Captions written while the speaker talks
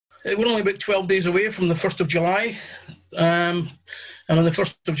We're only about 12 days away from the 1st of July. And on the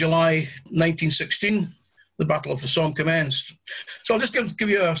 1st of July, 1916, the Battle of the Somme commenced. So I'll just give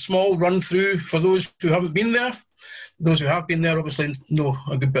you a small run through for those who haven't been there. Those who have been there obviously know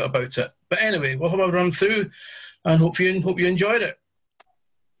a good bit about it. But anyway, we'll have a run through and hope you enjoyed it.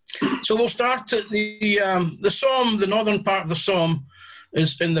 So we'll start at the Somme. The northern part of the Somme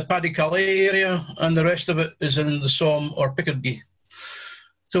is in the Pas-de-Calais area, and the rest of it is in the Somme or Picardy.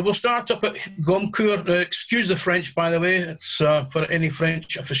 So we'll start up at Gommecourt. Excuse the French, by the way. It's for any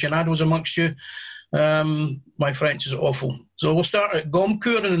French aficionados amongst you. My French is awful. So we'll start at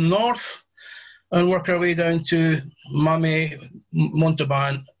Gommecourt in the north and work our way down to Mamet,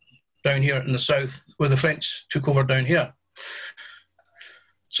 Montauban, down here in the south, where the French took over down here.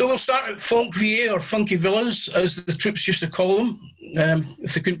 So we'll start at Fonquevillers, or Funky Villas, as the troops used to call them.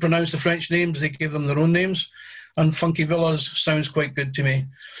 If they couldn't pronounce the French names, they gave them their own names. And Funky Villas sounds quite good to me.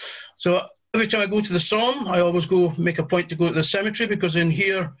 So every time I go to the Somme, I always make a point to go to the cemetery, because in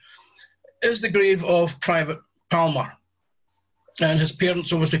here is the grave of Private Palmer. And his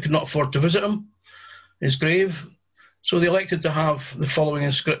parents obviously could not afford to visit him, his grave. So they elected to have the following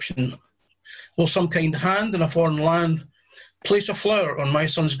inscription: "Will some kind hand in a foreign land place a flower on my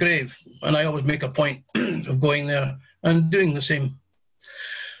son's grave?" And I always make a point of going there and doing the same.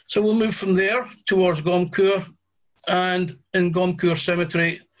 So we'll move from there towards Gommecourt, and in Gommecourt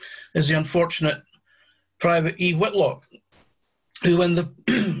Cemetery is the unfortunate Private E. Whitlock, who when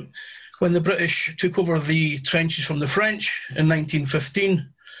the British took over the trenches from the French in 1915,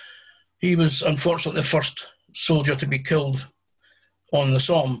 he was unfortunately the first soldier to be killed on the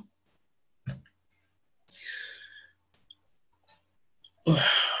Somme. And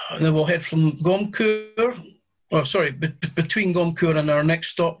then we'll head from Gommecourt, between Gommecourt and our next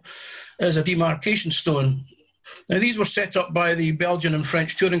stop is a demarcation stone. Now these were set up by the Belgian and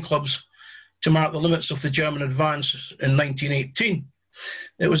French touring clubs to mark the limits of the German advance in 1918.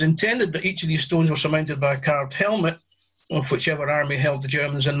 It was intended that each of these stones were surmounted by a carved helmet of whichever army held the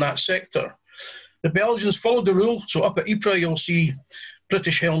Germans in that sector. The Belgians followed the rule, so up at Ypres you'll see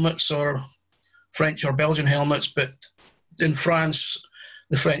British helmets or French or Belgian helmets, but in France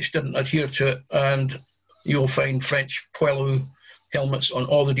the French didn't adhere to it, and you'll find French poilu helmets on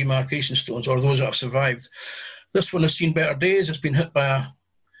all the demarcation stones, or those that have survived. This one has seen better days. It's been hit by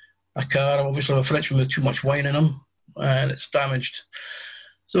a car, obviously a Frenchman with too much wine in him, and it's damaged.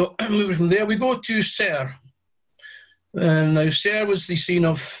 So moving from there, we go to Serre. Now Serre was the scene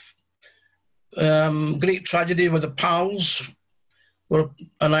of great tragedy where the PALs were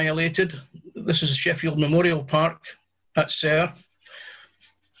annihilated. This is Sheffield Memorial Park at Serre.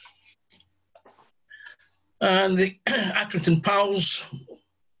 And the Accrington PALs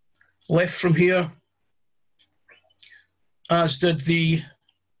left from here, as did the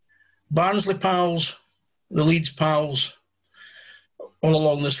Barnsley PALs, the Leeds PALs, all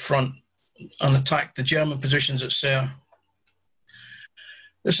along this front, and attacked the German positions at Serre.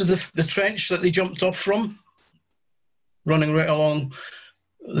 This is the trench that they jumped off from, running right along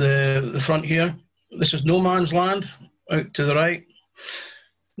the front here. This is no man's land out to the right.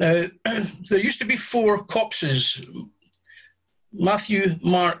 Now, there used to be 4 copses: Matthew,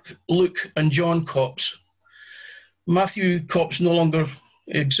 Mark, Luke, and John Copse. Matthew Copse no longer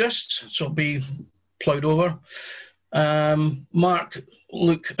exists, so it'll be ploughed over. Mark,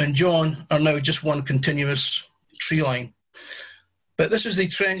 Luke, and John are now just one continuous tree line. But this is the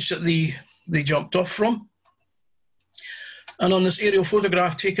trench that they jumped off from. And on this aerial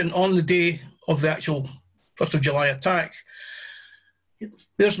photograph taken on the day of the actual 1st of July attack,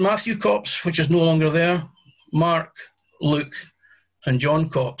 there's Matthew Copse, which is no longer there, Mark, Luke, and John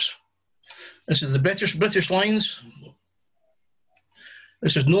Copse. This is the British lines.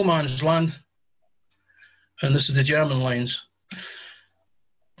 This is no man's land. And this is the German lines.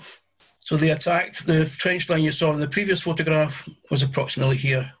 So they attacked. The trench line you saw in the previous photograph was approximately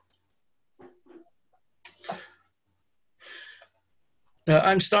here. Now,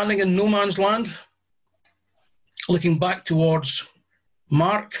 I'm standing in no man's land, looking back towards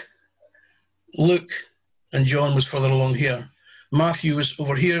Mark, Luke, and John was further along here. Matthew is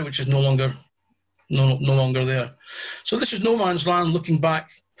over here, which is no longer there. So this is no man's land, looking back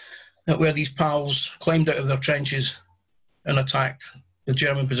at where these PALs climbed out of their trenches and attacked the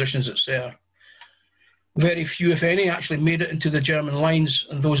German positions at Serre. Very few, if any, actually made it into the German lines,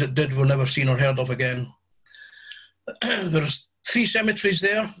 and those that did were never seen or heard of again. There's 3 cemeteries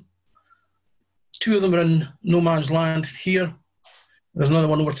there. 2 of them are in no man's land here. There's another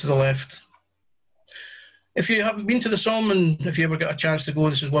one over to the left. If you haven't been to the Somme, and if you ever get a chance to go,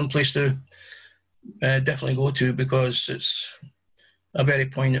 this is one place to definitely go to, because a very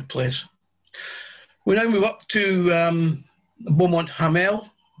poignant place. We now move up to Beaumont Hamel.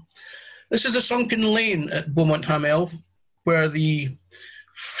 This is a sunken lane at Beaumont Hamel where the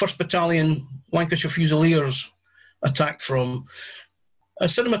 1st Battalion Lancashire Fusiliers attacked from. A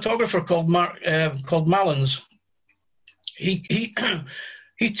cinematographer called Malins, he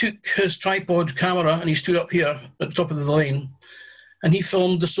took his tripod camera and he stood up here at the top of the lane and he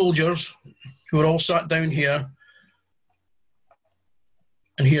filmed the soldiers who were all sat down here,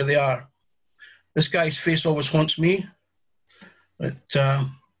 and here they are. This guy's face always haunts me, but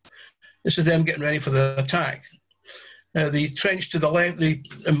this is them getting ready for the attack. The trench to the left, the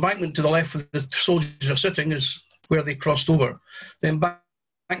embankment to the left where the soldiers are sitting is where they crossed over. The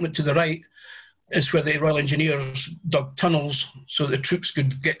embankment to the right is where the Royal Engineers dug tunnels so that the troops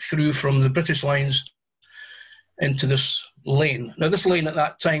could get through from the British lines into this lane. Now, this lane at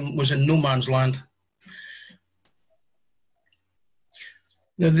that time was in no man's land.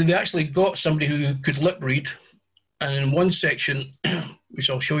 Now, they actually got somebody who could lip read, and in one section, which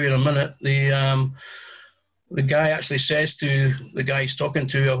I'll show you in a minute, the guy actually says to the guy he's talking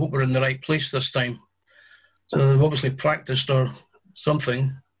to, "I hope we're in the right place this time." So they've obviously practiced or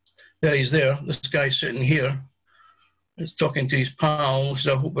something. There he's there. This guy's sitting here. He's talking to his pal. He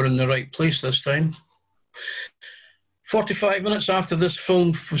says, "I hope we're in the right place this time." 45 minutes after this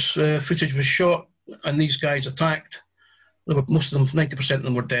footage was shot and these guys attacked, most of them, 90% of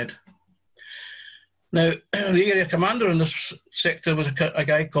them were dead. Now, the area commander in this sector was a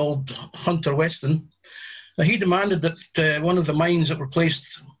guy called Hunter Weston. Now, he demanded that one of the mines that were placed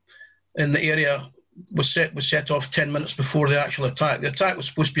in the area was set off 10 minutes before the actual attack. The attack was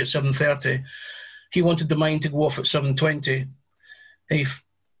supposed to be at 7:30. He wanted the mine to go off at 7:20. He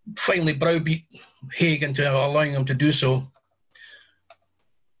finally browbeat Haig into allowing him to do so.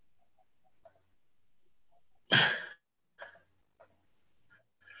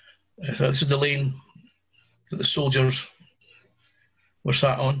 So this is the lane that the soldiers were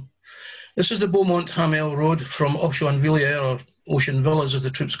sat on. This is the Beaumont Hamel Road from Auchenvilliers, or Ocean Villas as the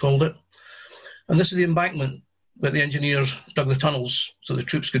troops called it. And this is the embankment that the engineers dug the tunnels so the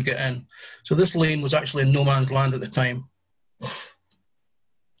troops could get in. So this lane was actually in no man's land at the time.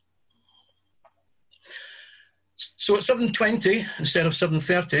 So at 7:20 instead of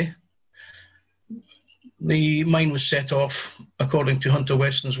 7:30, the mine was set off according to Hunter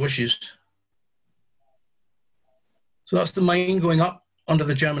Weston's wishes. So that's the mine going up under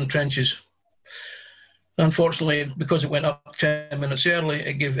the German trenches. Unfortunately, because it went up 10 minutes early,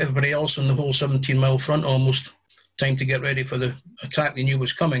 it gave everybody else on the whole 17-mile front almost time to get ready for the attack they knew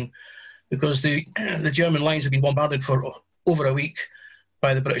was coming, because the German lines had been bombarded for over a week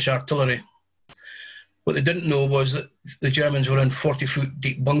by the British artillery. What they didn't know was that the Germans were in 40-foot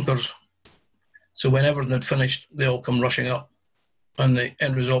deep bunkers. So when everything had finished, they all come rushing up, and the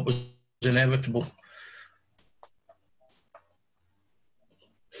end result was inevitable.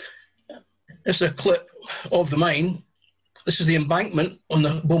 This is a clip of the mine. This is the embankment on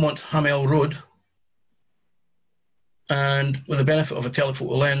the Beaumont Hamel Road. And with the benefit of a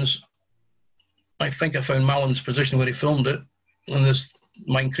telephoto lens, I think I found Mallin's position where he filmed it. And this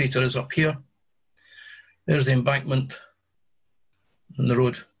mine crater is up here. There's the embankment and the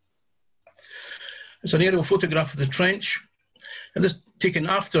road. It's an aerial photograph of the trench. And this taken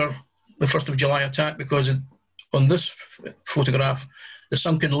after the 1st of July attack, because on this photograph, the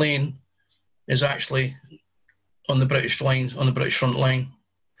sunken lane is actually on the British lines, on the British front line.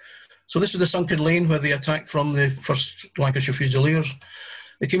 So this is the sunken lane where they attacked from, the 1st Lancashire Fusiliers.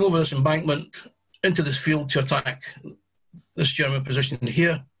 They came over this embankment into this field to attack this German position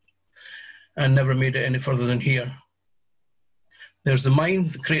here, and never made it any further than here. There's the mine,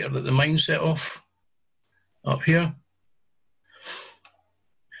 the crater that the mine set off, up here.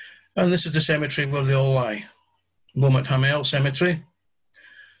 And this is the cemetery where they all lie, Beaumont Hamel Cemetery.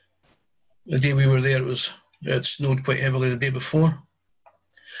 The day we were there, it snowed quite heavily the day before.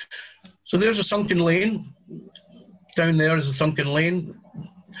 So there's a sunken lane. Down there is a sunken lane.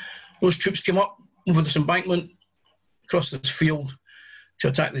 Those troops came up over this embankment, across this field, to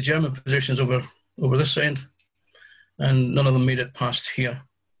attack the German positions over this end, and none of them made it past here.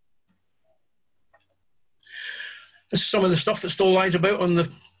 This is some of the stuff that still lies about on the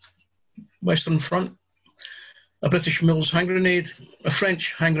Western Front. A British Mills hand grenade, a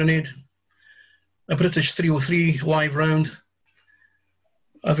French hand grenade, a British 303 live round,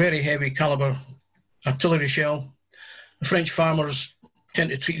 a very heavy caliber artillery shell. The French farmers tend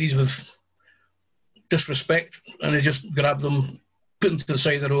to treat these with disrespect, and they just grab them, put them to the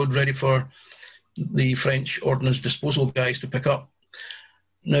side of the road, ready for the French ordnance disposal guys to pick up.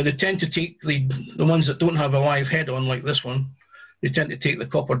 Now, they tend to take the ones that don't have a live head on, like this one, they tend to take the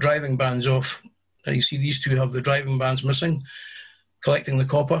copper driving bands off. You see these two have the driving bands missing, collecting the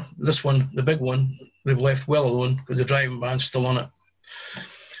copper. This one, the big one, they've left well alone because the driving band's still on it.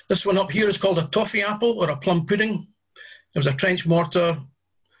 This one up here is called a toffee apple or a plum pudding. There was a trench mortar.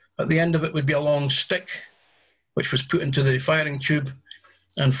 At the end of it would be a long stick, which was put into the firing tube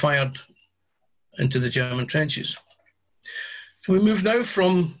and fired into the German trenches. So we move now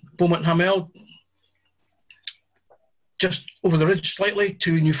from Beaumont Hamel just over the ridge slightly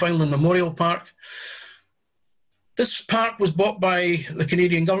to Newfoundland Memorial Park. This park was bought by the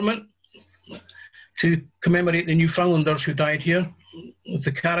Canadian government to commemorate the Newfoundlanders who died here with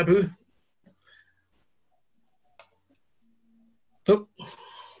the caribou. Oh,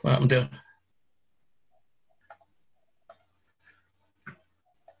 what happened there?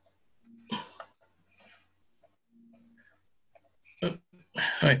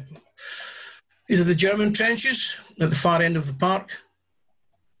 Right. These are the German trenches at the far end of the park.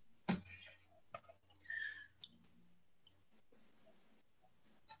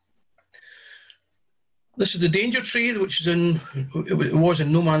 This is the danger tree, which is it was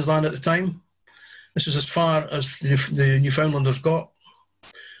in no man's land at the time. This is as far as the Newfoundlanders got.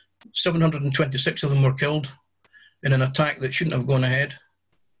 726 of them were killed in an attack that shouldn't have gone ahead,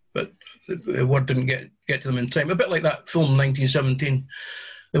 but the word didn't get to them in time. A bit like that film 1917.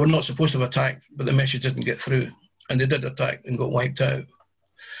 They were not supposed to have attacked, but the message didn't get through, and they did attack and got wiped out.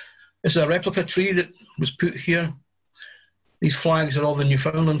 This is a replica tree that was put here. These flags are all the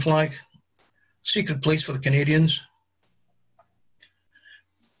Newfoundland flag. Secret place for the Canadians.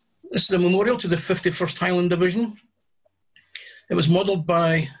 This is a memorial to the 51st Highland Division. It was modelled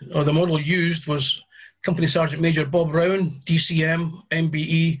by, or the model used was Company Sergeant Major Bob Brown, DCM,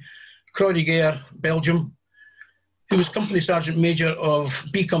 MBE, Croix de Guerre, Belgium, who was Company Sergeant Major of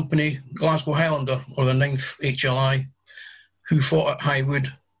B Company, Glasgow Highlander, or the 9th HLI, who fought at High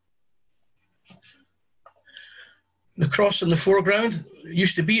Wood. The cross in the foreground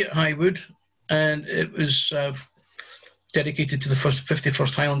used to be at High Wood, and it was dedicated to the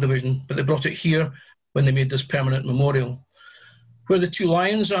 51st Highland Division, but they brought it here when they made this permanent memorial. Where the two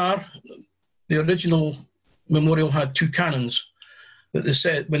lions are, the original memorial had two cannons, but they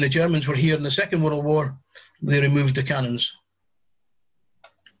said when the Germans were here in the Second World War, they removed the cannons.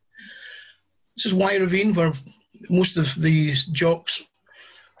 This is Y Ravine, where most of the jocks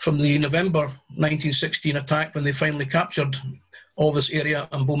from the November 1916 attack, when they finally captured all this area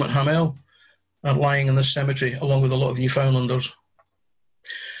and Beaumont Hamel, are lying in this cemetery, along with a lot of Newfoundlanders.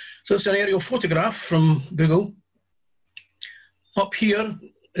 So it's an aerial photograph from Google. Up here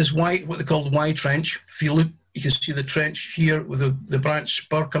is what they call the Y trench. If you look, you can see the trench here with the branch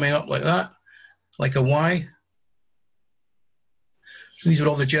spur coming up like that, like a Y. So these are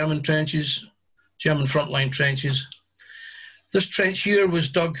all the German trenches, German frontline trenches. This trench here was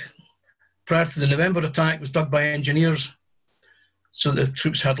dug prior to the November attack, was dug by engineers, so the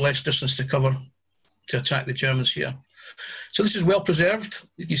troops had less distance to cover to attack the Germans here. So this is well preserved.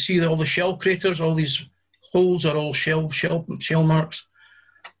 You see all the shell craters, all these holes are all shell marks.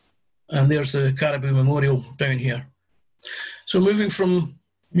 And there's the Caribou Memorial down here. So moving from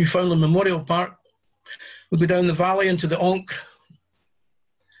Newfoundland Memorial Park, we go down the valley into the Ancre.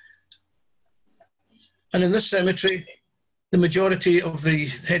 And in this cemetery, the majority of the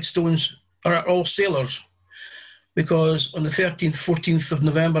headstones are all sailors, because on the 13th, 14th of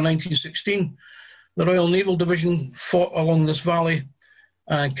November 1916, the Royal Naval Division fought along this valley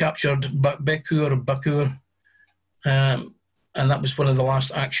and captured Bacour, and that was one of the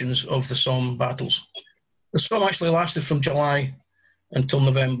last actions of the Somme battles. The Somme actually lasted from July until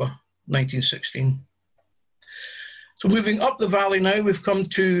November 1916. So moving up the valley now, we've come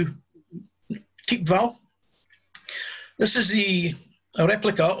to Thiepval. This is a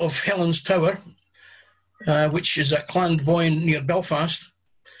replica of Helen's Tower, which is at Clandboyne near Belfast.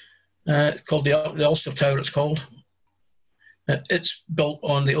 It's called the Ulster Tower, it's called. It's built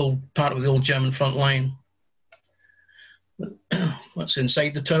on the old part of the old German front line. That's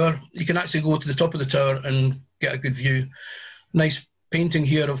inside the tower. You can actually go to the top of the tower and get a good view. Nice painting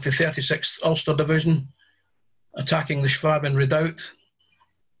here of the 36th Ulster Division attacking the Schwaben Redoubt.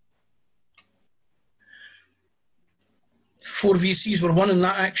 4 VCs were won in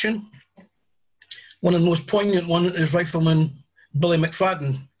that action. One of the most poignant one is Rifleman Billy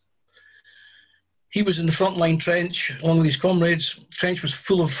McFadden. He was in the frontline trench along with his comrades. The trench was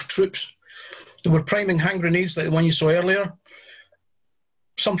full of troops. They were priming hand grenades like the one you saw earlier.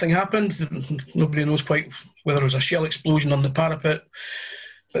 Something happened. Nobody knows quite whether it was a shell explosion on the parapet,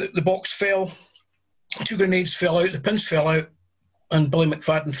 but the box fell. 2 grenades fell out, the pins fell out, and Billy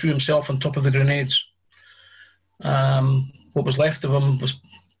McFadden threw himself on top of the grenades. what was left of him was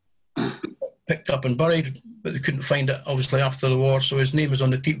picked up and buried, but they couldn't find it, obviously, after the war, so his name is on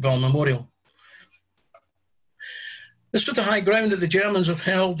the Thiepval Memorial. This was the high ground that the Germans have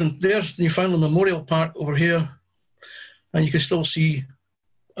held, and there's the Newfoundland Memorial Park over here, and you can still see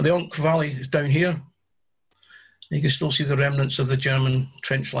the Onk Valley is down here. You can still see the remnants of the German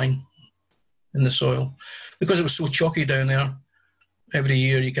trench line in the soil. Because it was so chalky down there, every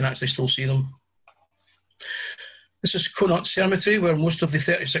year you can actually still see them. This is Connaught Cemetery, where most of the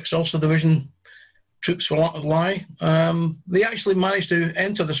 36th Ulster Division troops will lie. They actually managed to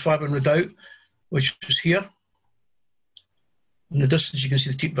enter the Swabin Redoubt, which is here. In the distance, you can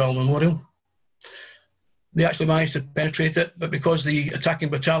see the Thiepval Memorial. They actually managed to penetrate it, but because the attacking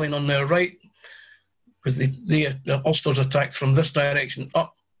battalion on their right, because the Ulsters attacked from this direction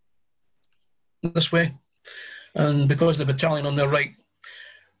up this way, and because the battalion on their right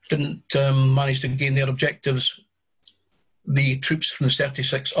didn't manage to gain their objectives, the troops from the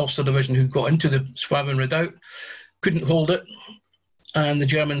 36th Ulster Division who got into the Swabin Redoubt couldn't hold it, and the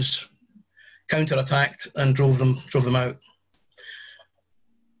Germans counter-attacked and drove them out.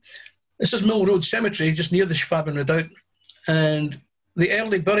 This is Mill Road Cemetery, just near the Swabin Redoubt, and the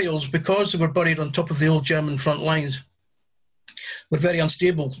early burials, because they were buried on top of the old German front lines, were very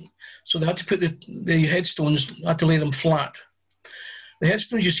unstable. So they had to put the headstones, had to lay them flat. The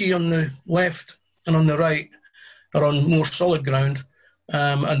headstones you see on the left and on the right are on more solid ground,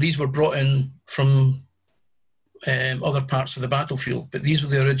 and these were brought in from other parts of the battlefield, but these were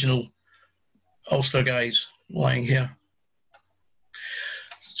the original Ulster guys lying here.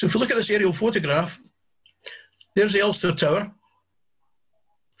 So if we look at this aerial photograph, there's the Ulster Tower.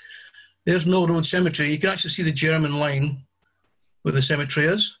 There's Mill Road Cemetery. You can actually see the German line where the cemetery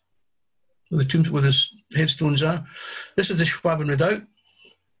is, where the tombs, where the headstones are. This is the Swabin Redoubt.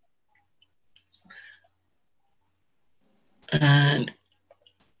 And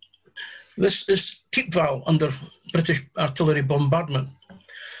this is Thiepval under British artillery bombardment.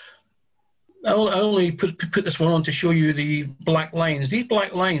 I only put this one on to show you the black lines. These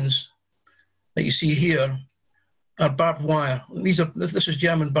black lines that you see here are barbed wire. This is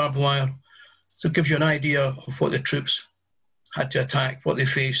German barbed wire. So it gives you an idea of what the troops had to attack, what they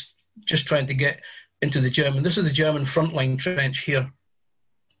faced, just trying to get into the German. This is the German frontline trench here.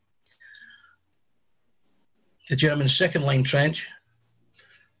 The German second line trench,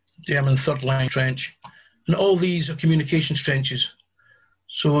 German third line trench, and all these are communications trenches.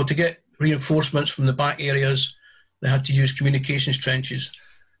 So to get reinforcements from the back areas, they had to use communications trenches.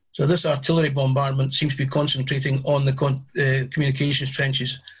 So this artillery bombardment seems to be concentrating on the communications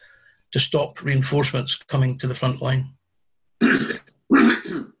trenches to stop reinforcements coming to the front line. This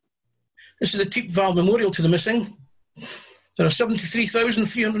is the Thiepval Memorial to the missing. There are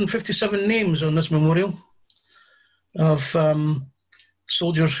 73,357 names on this memorial of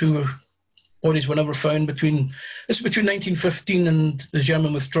soldiers whose bodies were never found between 1915 and the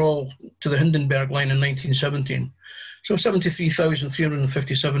German withdrawal to the Hindenburg line in 1917. So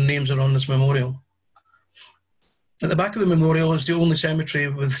 73,357 names are on this memorial. At the back of the memorial is the only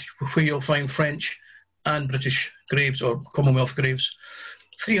cemetery where you'll find French and British graves, or Commonwealth graves.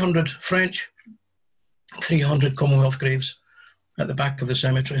 300 French, 300 Commonwealth graves at the back of the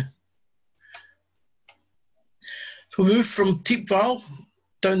cemetery. So we move from Thiepval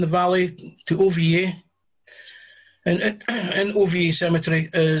down the valley to OVA. And in OVA Cemetery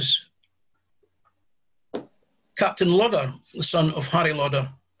is Captain Lodder, the son of Harry Lodder.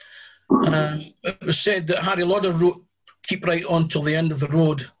 It was said that Harry Lodder wrote "Keep Right On Till the End of the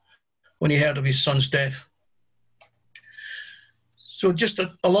Road" when he heard of his son's death. So just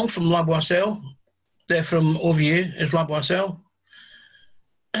along from La Boisselle, there from OVA is La Boisselle.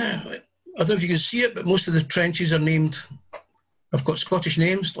 I don't know if you can see it, but most of the trenches are named, I've got Scottish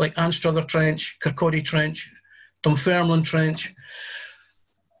names like Anstruther Trench, Kirkcaldy Trench, Dunfermline Trench.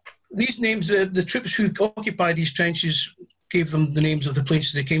 These names, the troops who occupied these trenches gave them the names of the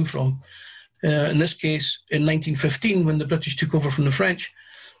places they came from. In this case, in 1915, when the British took over from the French,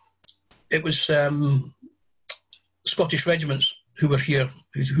 it was Scottish regiments who were here,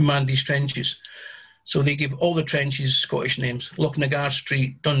 who manned these trenches. So they gave all the trenches Scottish names: Lochnagar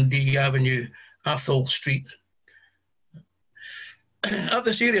Street, Dundee Avenue, Athol Street. At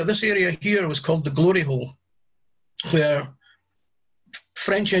this area here was called the Glory Hole, where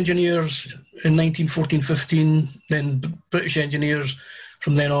French engineers in 1914-15, then British engineers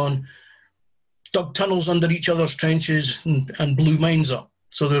from then on, dug tunnels under each other's trenches and blew mines up.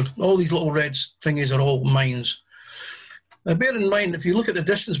 So there's all these little red thingies are all mines. Now bear in mind, if you look at the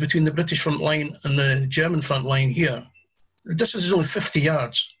distance between the British front line and the German front line here, the distance is only 50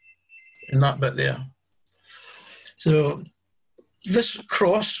 yards in that bit there. So this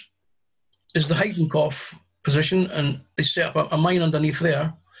cross is the Heidenkopf position, and they set up a mine underneath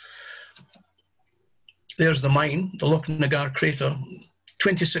there. There's the mine, the Lochnagar crater.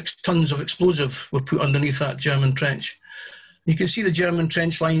 26 tons of explosive were put underneath that German trench. You can see the German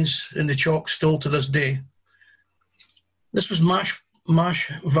trench lines in the chalk still to this day. This was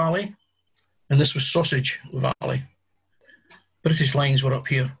Mash Valley, and this was Sausage Valley. British lines were up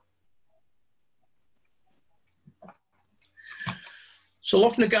here. So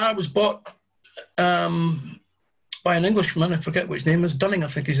Lochnagar was bought by an Englishman, I forget what his name is, Dunning I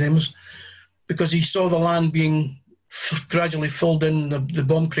think his name is, because he saw the land being gradually filled in, the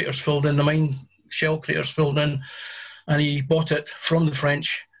bomb craters filled in, the mine shell craters filled in, and he bought it from the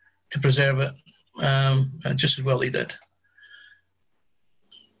French to preserve it, and just as well he did.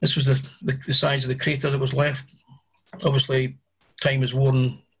 This was the size of the crater that was left. Obviously, time has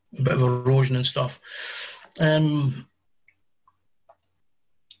worn a bit of erosion and stuff. And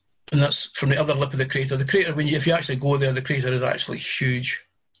that's from the other lip of the crater. The crater, if you actually go there, the crater is actually huge.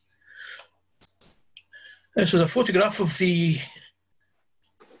 This is a photograph of the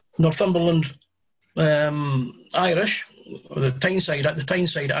Northumberland Irish, or the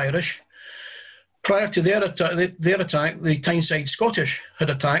Tyneside Irish. Prior to their attack, the Tyneside Scottish had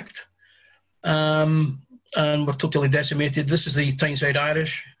attacked and were totally decimated. This is the Tyneside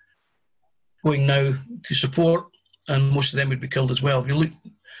Irish going now to support, and most of them would be killed as well. If you look,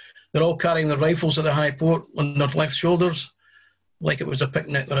 they're all carrying their rifles at the high port on their left shoulders, like it was a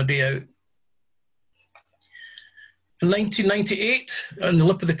picnic or a day out. In 1998, on the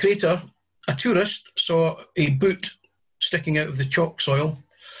lip of the crater, a tourist saw a boot sticking out of the chalk soil,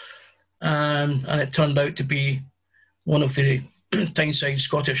 and it turned out to be one of the Tyneside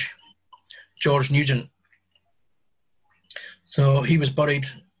Scottish, George Nugent. So he was buried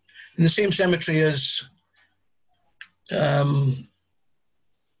in the same cemetery as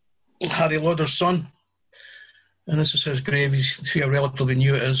Harry Lauder's son, and this is his grave. You see how relatively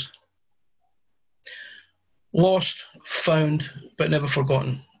new it is. Lost, found, but never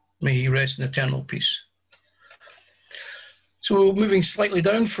forgotten. May he rest in eternal peace. So moving slightly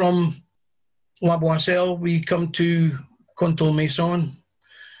down from La Boisselle, we come to Contal-Maison,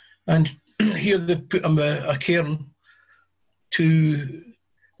 and here they put a cairn to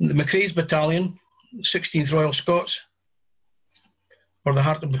the McRae's Battalion, 16th Royal Scots, or the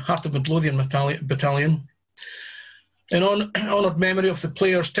Heart of Midlothian Battalion, in honoured memory of the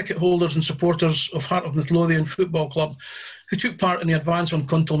players, ticket holders and supporters of Heart of Midlothian Football Club who took part in the advance on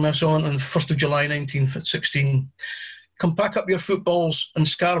Contal-Maison on the 1st of July 1916. Come pack up your footballs and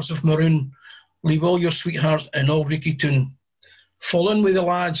scarves of maroon, leave all your sweethearts in Auld-Reekie Toon. Fall in with the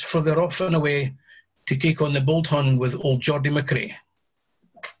lads, for they're off and away to take on the bold Hun with old Geordie McRae.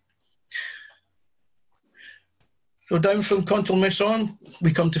 So down from Contal-Maison,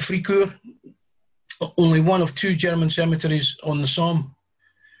 we come to Fricourt, only one of two German cemeteries on the Somme.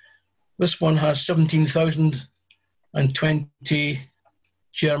 This one has 17,020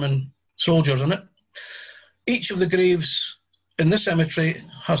 German soldiers in it. Each of the graves in this cemetery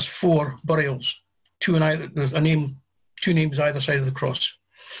has 4 burials, two names either side of the cross.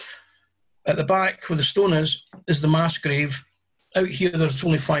 At the back, where the stone is the mass grave. Out here, there's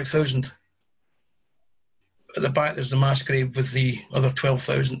only 5,000. At the back, there's the mass grave with the other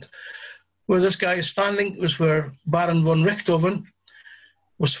 12,000. Where this guy is standing was where Baron von Richthofen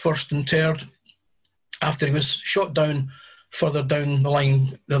was first interred after he was shot down further down the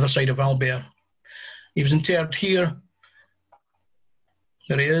line, the other side of Albert. He was interred here.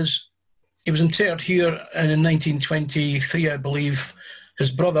 There he is. He was interred here, and in 1923, I believe,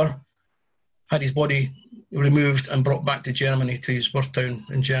 his brother had his body removed and brought back to Germany, to his birth town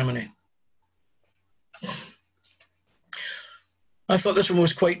in Germany. I thought this one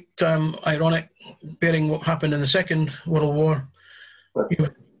was quite ironic, bearing what happened in the Second World War.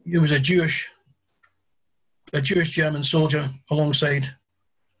 He was a Jewish German soldier alongside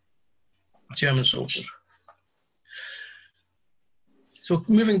German soldiers. So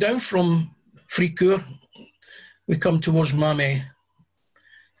moving down from Fricourt, we come towards Mamet.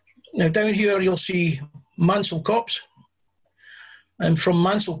 Now down here you'll see Mansell Copse, and from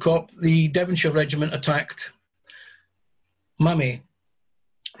Mansell Copse the Devonshire Regiment attacked Mamet.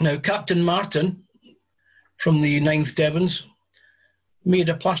 Now Captain Martin from the 9th Devons made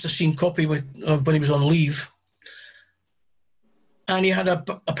a plasticine copy when he was on leave, and he had a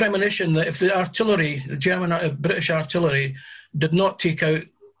premonition that if the artillery, the German British artillery, did not take out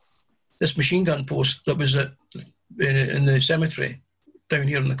this machine gun post that was in the cemetery down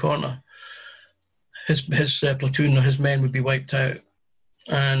here in the corner, his platoon or his men would be wiped out.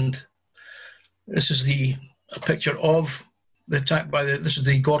 And this is a picture of the attack by this is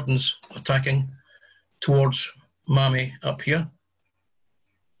the Gordons attacking towards Mamme up here.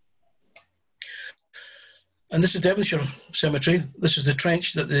 And this is Devonshire Cemetery. This is the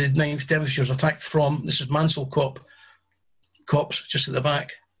trench that the 9th Devonshires attacked from. This is Mansell Copse, just at the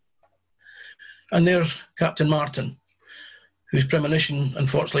back. And there's Captain Martin, whose premonition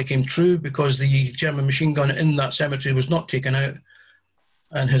unfortunately came true because the German machine gun in that cemetery was not taken out,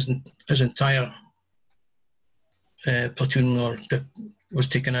 and his entire platoon was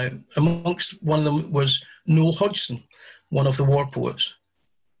taken out. Amongst one of them was Noel Hodgson, one of the war poets.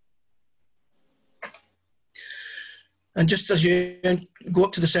 And just as you go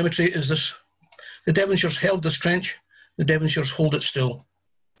up to the cemetery is this, the Devonshires held this trench, the Devonshires hold it still.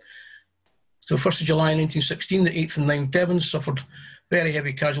 So 1st of July 1916, the 8th and 9th Devons suffered very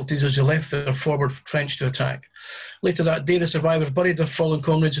heavy casualties as they left their forward trench to attack. Later that day, the survivors buried their fallen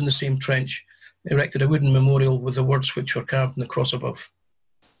comrades in the same trench, erected a wooden memorial with the words which were carved in the cross above.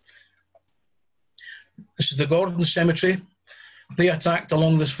 This is the Gordon Cemetery. They attacked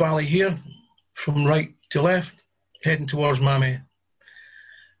along this valley here, from right to left, heading towards Mamme.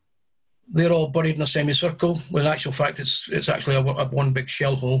 They're all buried in a semicircle. Well, in actual fact, it's actually a one big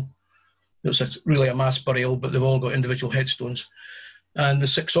shell hole. It's really a mass burial, but they've all got individual headstones. And the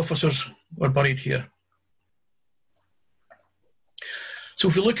 6 officers were buried here. So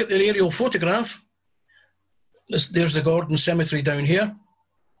if you look at the aerial photograph, there's the Gordon Cemetery down here.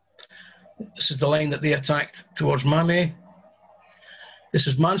 This is the line that they attacked towards Mamme. This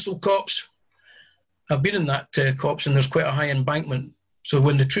is Mansell Copse. I've been in that copse, and there's quite a high embankment. So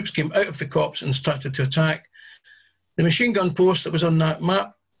when the troops came out of the copse and started to attack, the machine gun post that was on that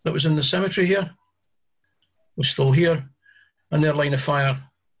map, that was in the cemetery here, was still here, and their line of fire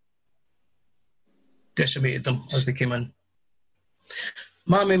decimated them as they came in.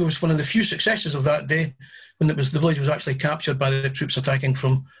 Mamme was one of the few successes of that day, when the village was actually captured by the troops attacking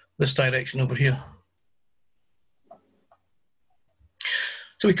from this direction over here.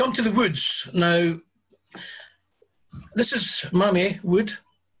 So we come to the woods. Now, this is Mamme Wood,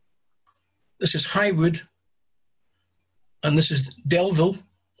 this is High Wood, and this is Delville,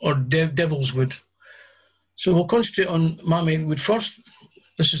 or Devil's Wood. So we'll concentrate on Mamme Wood first.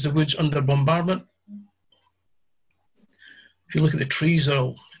 This is the woods under bombardment. If you look at the trees, they're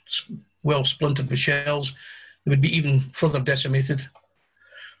all well splintered with shells. They would be even further decimated.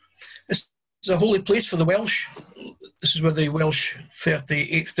 This is a holy place for the Welsh. This is where the Welsh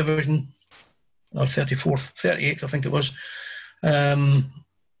 38th Division, or 34th, 38th I think it was,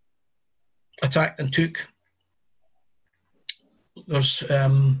 attacked and took. There's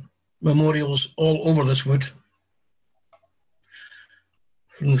memorials all over this wood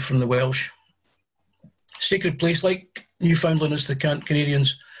from the Welsh. Sacred place, like Newfoundland is to the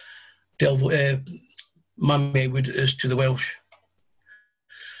Canadians, Mamme Wood is to the Welsh.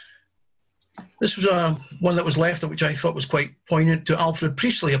 This was one that was left, which I thought was quite poignant, to Alfred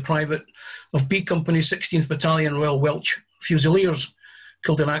Priestley, a private of B Company, 16th Battalion, Royal Welsh Fusiliers,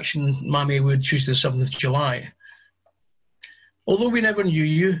 killed in action, Mamme Wood, Tuesday the 7th of July. Although we never knew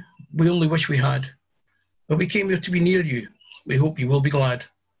you, we only wish we had. But we came here to be near you. We hope you will be glad.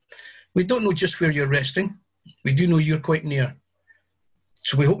 We don't know just where you're resting. We do know you're quite near.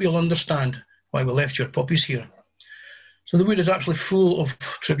 So we hope you'll understand why we left your poppies here. So the wood is actually full of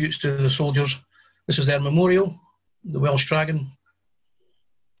tributes to the soldiers. This is their memorial, the Welsh dragon,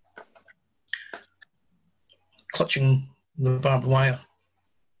 clutching the barbed wire.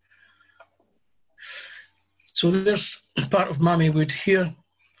 So there's part of Mamme Wood here.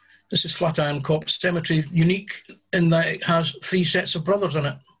 This is Flatiron Copse Cemetery, unique in that it has 3 sets of brothers in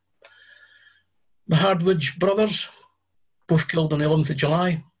it. The Hardwidge brothers, both killed on the 11th of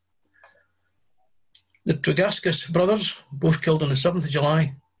July. The Tregaskis brothers, both killed on the 7th of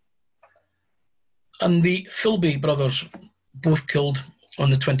July. And the Philby brothers, both killed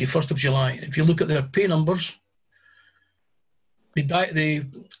on the 21st of July. If you look at their pay numbers, they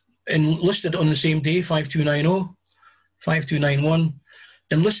enlisted on the same day, 5290, 5291,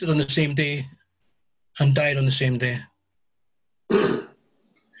 enlisted on the same day, and died on the same day.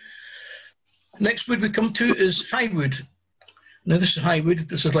 Next wood we come to is High Wood. Now this is High Wood,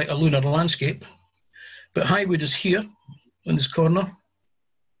 this is like a lunar landscape, but High Wood is here in this corner,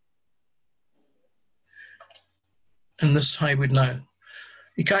 and this is High Wood now.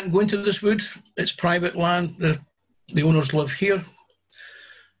 You can't go into this wood, it's private land, the owners live here.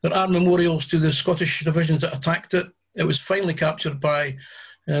 There are memorials to the Scottish divisions that attacked it. It was finally captured by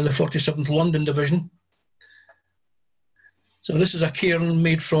the 47th London Division. So this is a cairn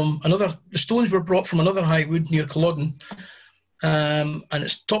made from the stones were brought from another high wood near Culloden, and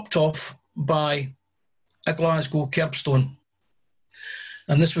it's topped off by a Glasgow kerbstone.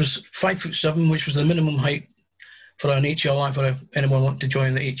 And this was 5'7", which was the minimum height for an HLI, for anyone wanting to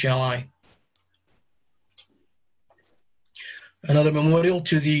join the HLI. Another memorial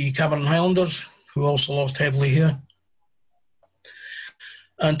to the Cameron Highlanders, who also lost heavily here,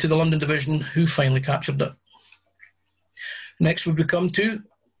 and to the London Division, who finally captured it. Next we come to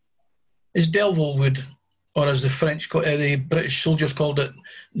is Delville Wood, or as the British soldiers called it,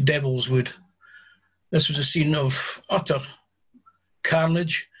 Devil's Wood. This was a scene of utter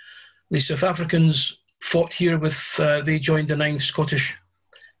carnage. The South Africans fought here with, they joined the 9th Scottish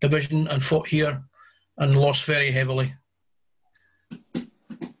Division and fought here and lost very heavily.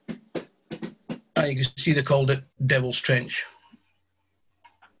 And you can see they called it Devil's Trench.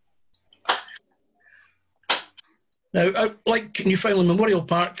 Now, like Newfoundland Memorial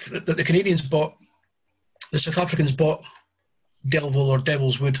Park that the Canadians bought, the South Africans bought Delville or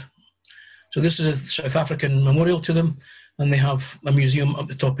Devil's Wood. So this is a South African memorial to them, and they have a museum up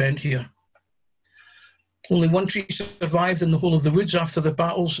the top end here. Only one tree survived in the whole of the woods after the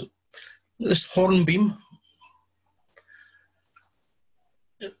battles. This hornbeam,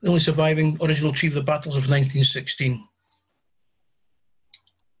 the only surviving original tree of the battles of 1916.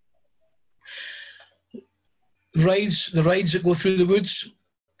 The rides that go through the woods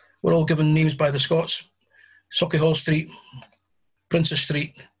were all given names by the Scots. Sauchiehall Street, Princess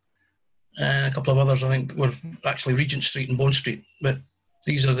Street, and a couple of others I think were actually Regent Street and Bond Street, but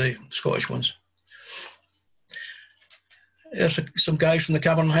these are the Scottish ones. There's some guys from the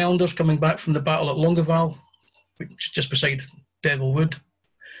Cameron Highlanders coming back from the battle at Longueval, which is just beside Delville Wood.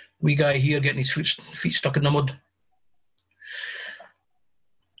 Wee guy here getting his feet stuck in the mud.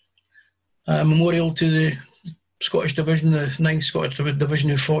 A memorial to the Scottish Division, the 9th Scottish Division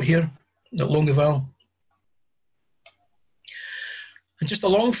who fought here at Longueval. And just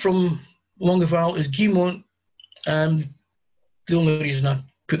along from Longueval is Guillemont. The only reason I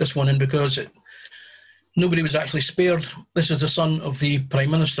put this one in because nobody was actually spared. This is the son of the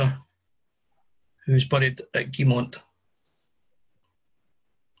Prime Minister who's buried at Guillemont.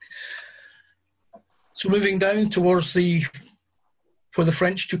 So moving down towards where the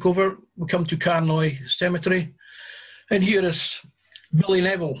French took over, we come to Carnoy Cemetery. And here is Billy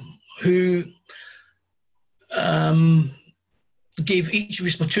Neville, who gave each of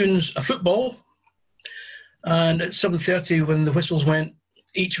his platoons a football. And at 7:30, when the whistles went,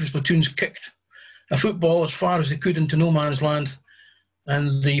 each of his platoons kicked a football as far as they could into no man's land,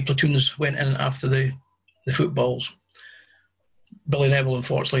 and the platoons went in after the footballs. Billy Neville,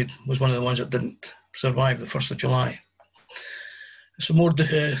 unfortunately, was one of the ones that didn't survive the 1st of July. Some more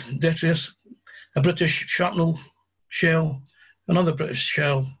detritus, a British shrapnel shell, another British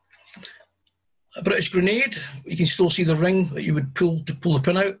shell, a British grenade, you can still see the ring that you would pull to pull the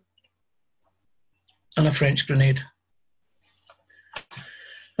pin out, and a French grenade.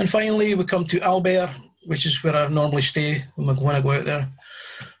 And finally we come to Albert, which is where I normally stay when I go out there.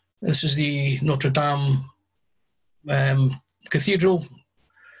 This is the Notre Dame Cathedral.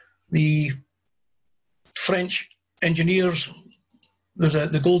 The French engineers, there's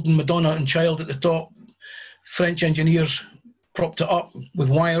the Golden Madonna and Child at the top. French engineers propped it up with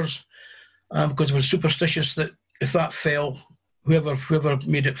wires because they were superstitious that if that fell, whoever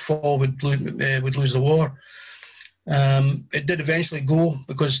made it fall would lose the war. It did eventually go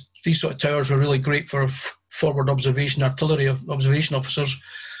because these sort of towers were really great for forward observation, artillery observation officers.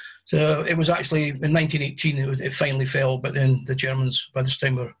 So it was actually in 1918 it finally fell, but then the Germans by this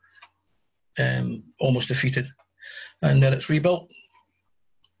time were almost defeated, and then it's rebuilt.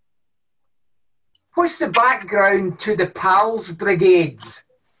 What's the background to the PALS brigades?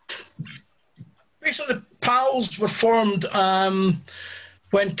 Basically, the PALS were formed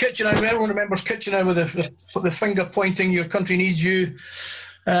when Kitchener, everyone remembers Kitchener with the finger pointing, your country needs you.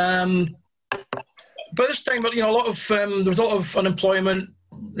 By this time, you know, there was a lot of unemployment.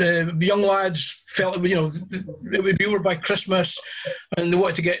 Young lads felt it would be over by Christmas, and they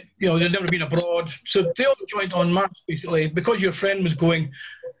wanted to get, they'd never been abroad, so they all joined en masse basically. Because your friend was going,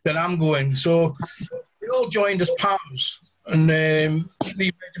 then I'm going. So they all joined as PALS, and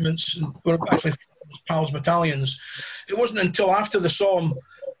these regiments were actually PALS battalions. It wasn't until after the Somme,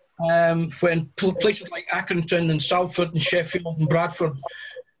 when places like Accrington and Salford and Sheffield and Bradford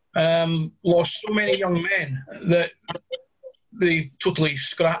lost so many young men that they totally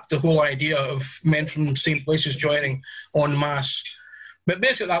scrapped the whole idea of men from the same places joining en masse. But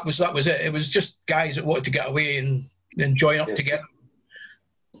basically that was it. It was just guys that wanted to get away and then join up together,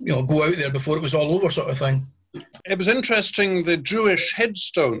 go out there before it was all over, sort of thing. It was interesting, the Jewish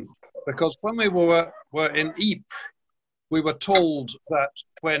headstone, because when we were in Ypres, we were told that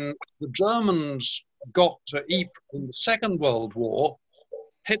when the Germans got to Ypres in the Second World War,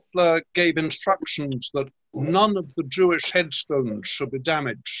 Hitler gave instructions that none of the Jewish headstones should be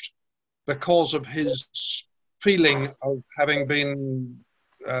damaged because of his feeling of having been,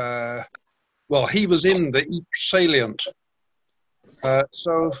 well, he was in the Ypres salient.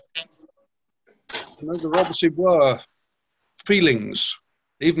 So there obviously were feelings,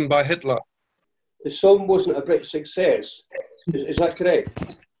 even by Hitler. The Somme wasn't a British success. Is that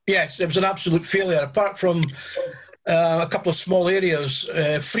correct? Yes, it was an absolute failure. Apart from a couple of small areas,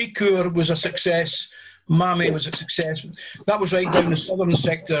 Fricourt was a success, Mame was a success. That was right down the southern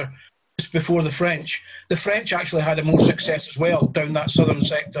sector just before the French. The French actually had a more success as well down that southern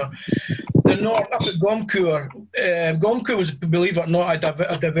sector. The north, up at Gommecourt, Gommecourt was, believe it or not,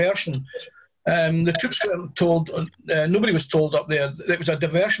 a diversion. The troops weren't told, nobody was told up there, it was a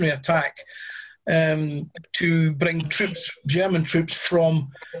diversionary attack to bring troops, German troops,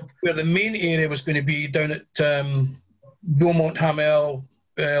 from where the main area was going to be down at Beaumont, Hamel,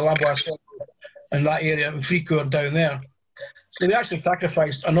 Lamboise, and that area, and Fricourt down there. So they actually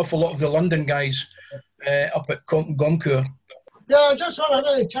sacrificed an awful lot of the London guys up at Gommecourt. Yeah, I just wonder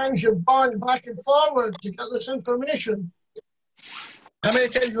how many times you've gone back and forward to get this information. How many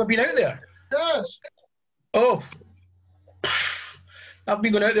times have I been out there? Yes. Oh, I've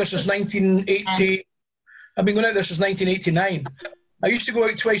been going out there since 1980. I've been going out there since 1989. I used to go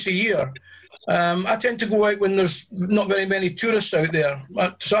out twice a year. I tend to go out when there's not very many tourists out there.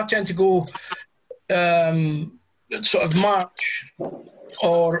 So I tend to go sort of March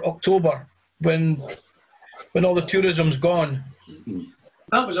or October when all the tourism's gone.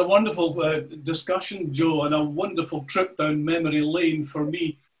 That was a wonderful discussion, Joe, and a wonderful trip down memory lane for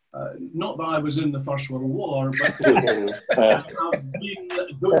me. Not that I was in the First World War, but I've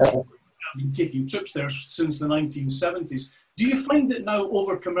been taking trips there since the 1970s. Do you find it now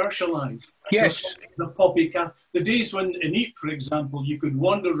over-commercialised? Yes. The poppycat. The days when in Ypres, for example, you could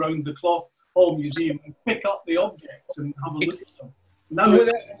wander around the Cloth Hall Museum and pick up the objects and have a look at them. Now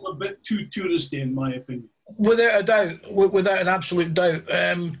it's a bit too touristy, in my opinion. Without a doubt, without an absolute doubt.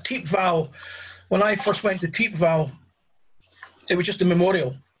 Thiepval, when I first went to Thiepval, it was just a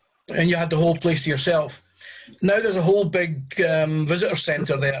memorial, and you had the whole place to yourself. Now there's a whole big visitor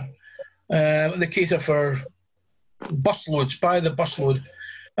centre there. They cater for busloads, by the busload.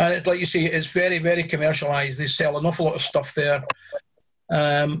 And it's like you say, it's very, very commercialised. They sell an awful lot of stuff there.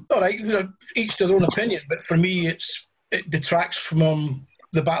 All right, each to their own opinion, but for me, it detracts from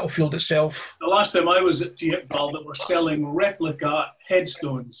the battlefield itself. The last time I was at Thiepval, they were selling replica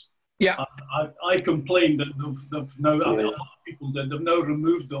headstones. Yeah. I complained that they've now, I think a lot of people did, they've now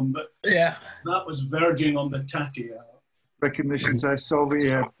removed them, but yeah, that was verging on the tatty. Recognitions I saw, we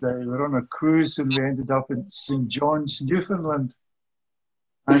were on a cruise and we ended up in St. John's, Newfoundland.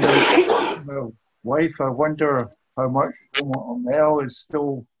 And my wife, I wonder how much Mel is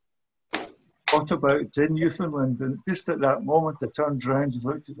still thought about in Newfoundland. And just at that moment, I turned around and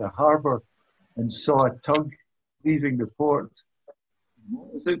looked at the harbour and saw a tug leaving the port.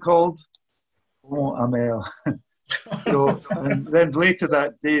 What was it called? Amel. So, and then later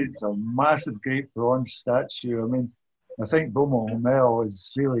that day, it's a massive, great bronze statue. I mean, I think Beaumont Hamel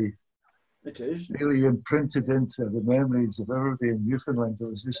is really, really imprinted into the memories of everybody in Newfoundland. It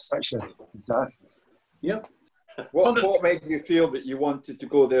was just such a disaster. Yep. What made you feel that you wanted to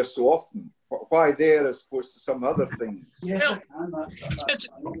go there so often? Why there as opposed to some other things? Well, it's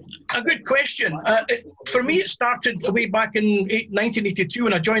a good question. For me, it started way back in 1982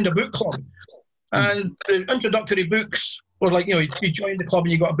 when I joined a book club. And the introductory books were like, you joined the club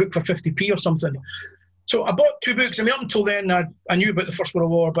and you got a book for 50p or something. So I bought 2 books. I mean, up until then, I knew about the First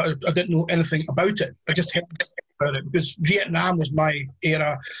World War, but I didn't know anything about it. I just heard about it because Vietnam was my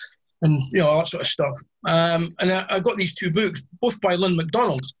era and, all that sort of stuff. And I got these 2 books, both by Lynn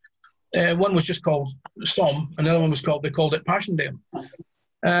MacDonald. One was just called Somme, and the other one was they called it Passchendaele.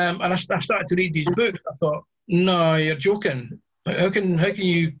 And I started to read these books. I thought, no, you're joking. How can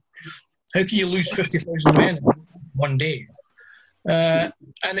you lose 50,000 men in one day? And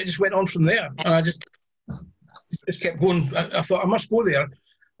it just went on from there. And I just kept going. I thought I must go there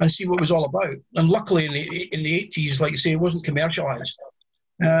and see what it was all about. And luckily in the 80s, like you say, it wasn't commercialised.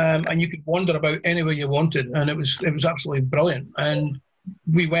 And you could wander about anywhere you wanted, and it was absolutely brilliant. And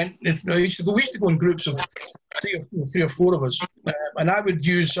we went. We used to go in groups of 3 or 4 of us, and I would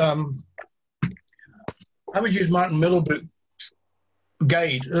use Martin Middlebrook's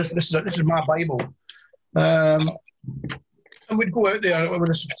guide. This is my Bible. And we'd go out there with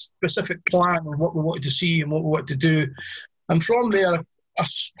a specific plan of what we wanted to see and what we wanted to do, and from there, I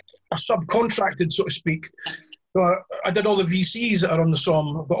subcontracted, so to speak. So I did all the VCs that are on the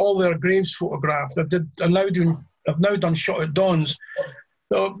Somme. I've got all their graves photographed. I've now done shot at dawns,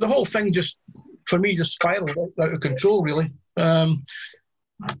 So the whole thing just, for me, just spiraled out of control, really. I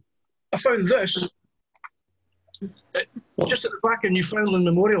found this just at the back of Newfoundland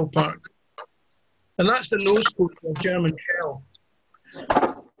Memorial Park. And that's the nose cone of a German shell.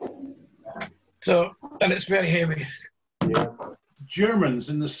 So, and it's very heavy. Yeah. Germans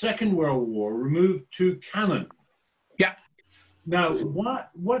in the Second World War removed 2 cannon. Yeah. Now,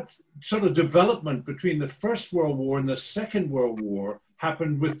 what sort of development between the First World War and the Second World War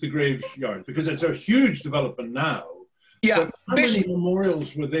happened with the graveyard? Because it's a huge development now. Yeah. But how many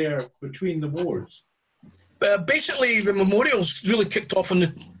memorials were there between the wars? Basically, the memorials really kicked off from the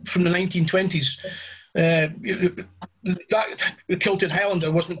 1920s. The Kilted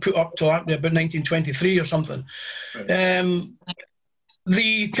Highlander wasn't put up till about 1923 or something. Right.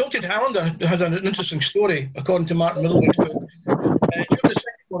 The Kilted Highlander has an interesting story, according to Martin Middlewick's book. During the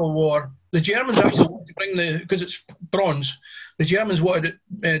Second World War, the Germans actually wanted to bring because it's bronze, the Germans wanted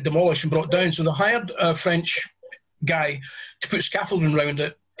it demolished and brought down, so they hired a French guy to put scaffolding around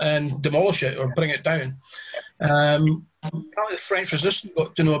it and demolish it or bring it down. Apparently the French resistance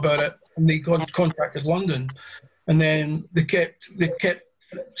got to know about it, and they contacted London, and then they kept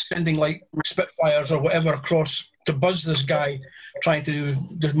sending like Spitfires or whatever across to buzz this guy trying to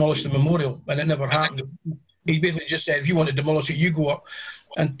demolish the memorial, and it never happened. He basically just said, if you want to demolish it, you go up,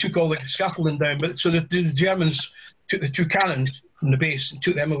 and took all the scaffolding down. But so the Germans took the 2 cannons from the base and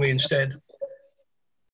took them away instead.